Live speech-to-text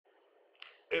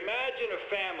Imagine a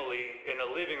family in a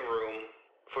living room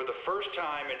for the first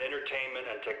time in entertainment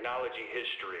and technology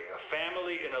history. A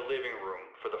family in a living room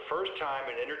for the first time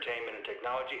in entertainment and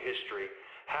technology history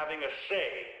having a say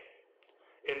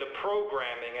in the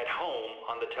programming at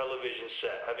home on the television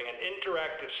set, having an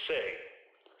interactive say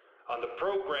on the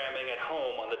programming at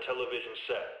home on the television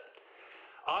set.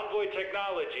 Onvoi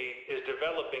Technology is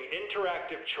developing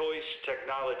interactive choice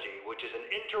technology, which is an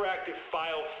interactive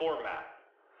file format.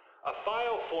 A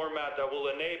file format that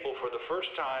will enable, for the first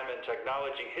time in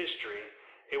technology history,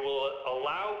 it will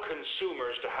allow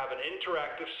consumers to have an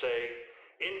interactive say,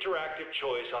 interactive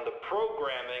choice on the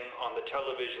programming on the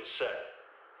television set.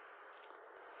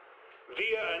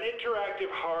 Via an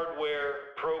interactive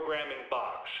hardware programming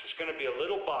box. It's going to be a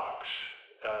little box,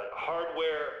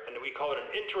 hardware, and we call it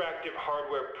an interactive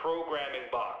hardware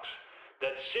programming box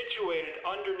that's situated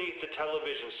underneath the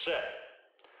television set.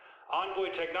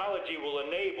 Onvoi Technology will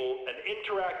enable an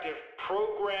interactive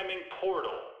programming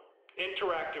portal,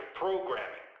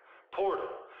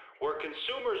 where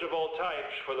consumers of all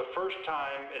types, for the first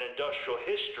time in industrial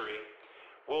history,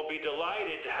 will be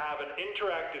delighted to have an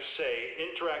interactive say,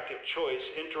 interactive choice,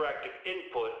 interactive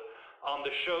input on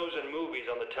the shows and movies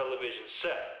on the television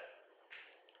set.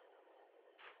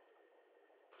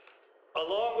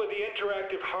 Along with the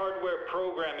interactive hardware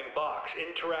programming box,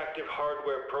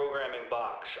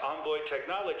 Onvoi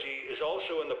Technology is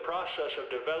also in the process of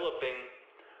developing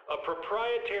a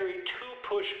proprietary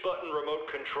two-push button remote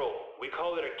control. We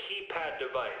call it a KeyPad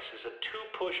device. It's a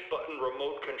two-push button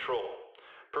remote control,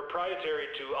 proprietary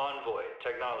to Onvoi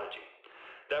Technology,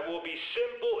 that will be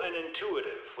simple and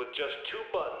intuitive with just two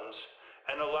buttons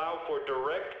and allow for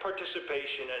direct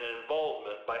participation and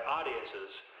involvement by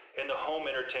audiences in the home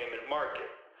entertainment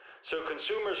market. So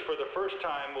consumers for the first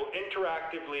time will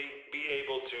interactively be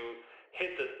able to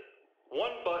hit the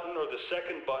one button or the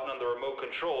second button on the remote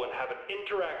control and have an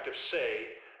interactive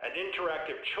say, an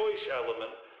interactive choice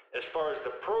element as far as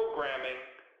the programming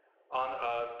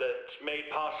that's made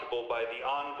possible by the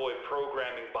Onvoi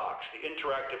programming box, the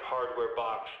interactive hardware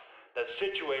box that's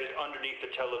situated underneath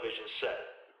the television set.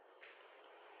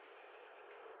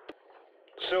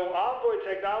 So Onvoi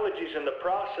Technology is in the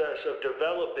process of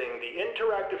developing the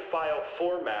interactive file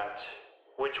format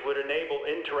which would enable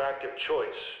interactive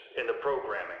choice in the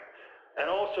programming, and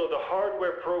also the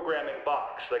hardware programming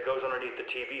box that goes underneath the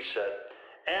TV set,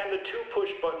 and the two push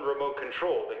button remote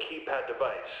control, the KeyPad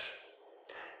device.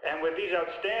 And with these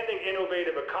outstanding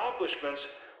innovative accomplishments,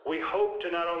 we hope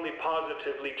to not only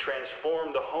positively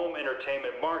transform the home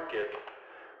entertainment market,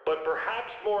 but perhaps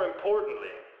more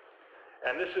importantly,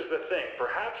 and this is the thing,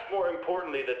 perhaps more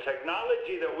importantly, the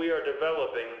technology that we are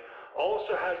developing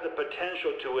also has the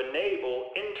potential to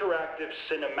enable interactive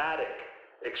cinematic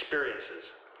experiences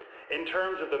in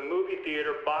terms of the movie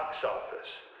theater box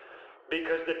office.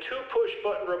 Because the two push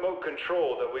button remote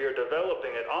control that we are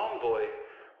developing at Onvoi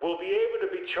will be able to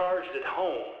be charged at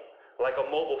home like a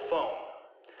mobile phone.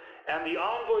 And the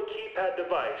Onvoi KeyPad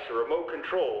device, a remote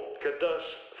control, could thus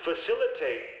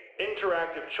facilitate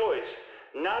interactive choice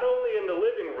not only in the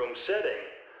living room setting,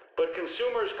 but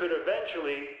consumers could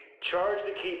eventually charge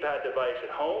the KeyPad device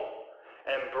at home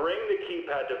and bring the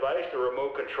KeyPad device, the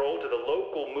remote control, to the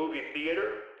local movie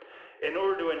theater in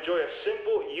order to enjoy a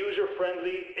simple,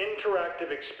 user-friendly,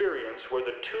 interactive experience where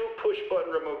the two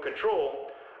push-button remote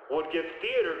control would give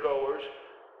theater-goers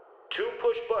two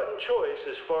push-button choice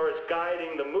as far as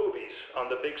guiding the movies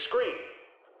on the big screen.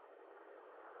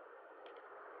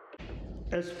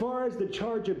 As far as the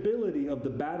chargeability of the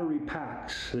battery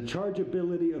packs, for the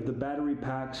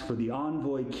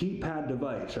Onvoi KeyPad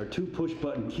device, our two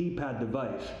push-button KeyPad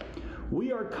device,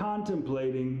 we are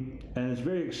contemplating, and it's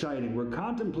very exciting, we're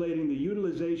contemplating the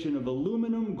utilization of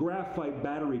aluminum graphite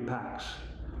battery packs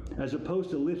as opposed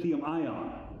to lithium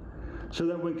ion, so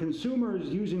that when consumers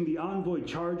using the Onvoi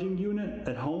charging unit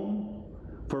at home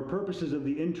for purposes of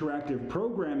the interactive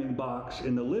programming box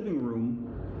in the living room,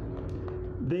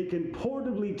 they can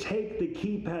portably take the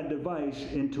KeyPad device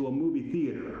into a movie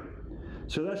theater.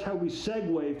 So that's how we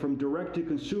segue from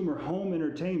direct-to-consumer home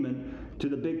entertainment to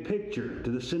the big picture,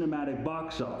 to the cinematic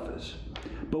box office.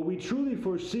 But we truly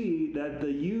foresee that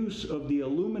the use of the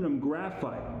aluminum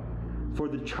graphite for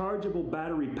the chargeable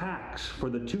battery packs for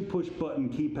the two push-button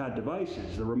KeyPad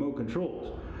devices, the remote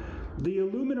controls, the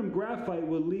aluminum graphite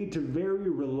will lead to very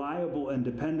reliable and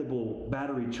dependable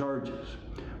battery charges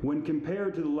when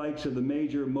compared to the likes of the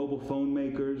major mobile phone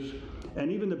makers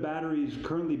and even the batteries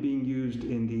currently being used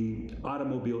in the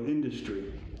automobile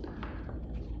industry.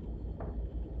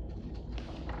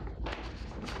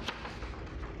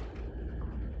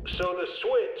 So the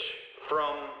switch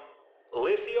from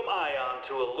lithium ion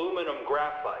to aluminum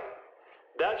graphite.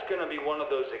 That's going to be one of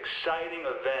those exciting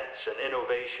events and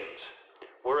innovations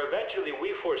where eventually we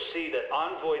foresee that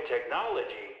Onvoi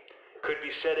technology could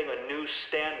be setting a new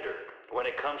standard when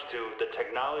it comes to the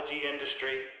technology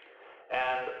industry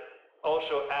and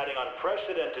also adding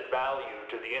unprecedented value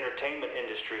to the entertainment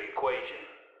industry equation.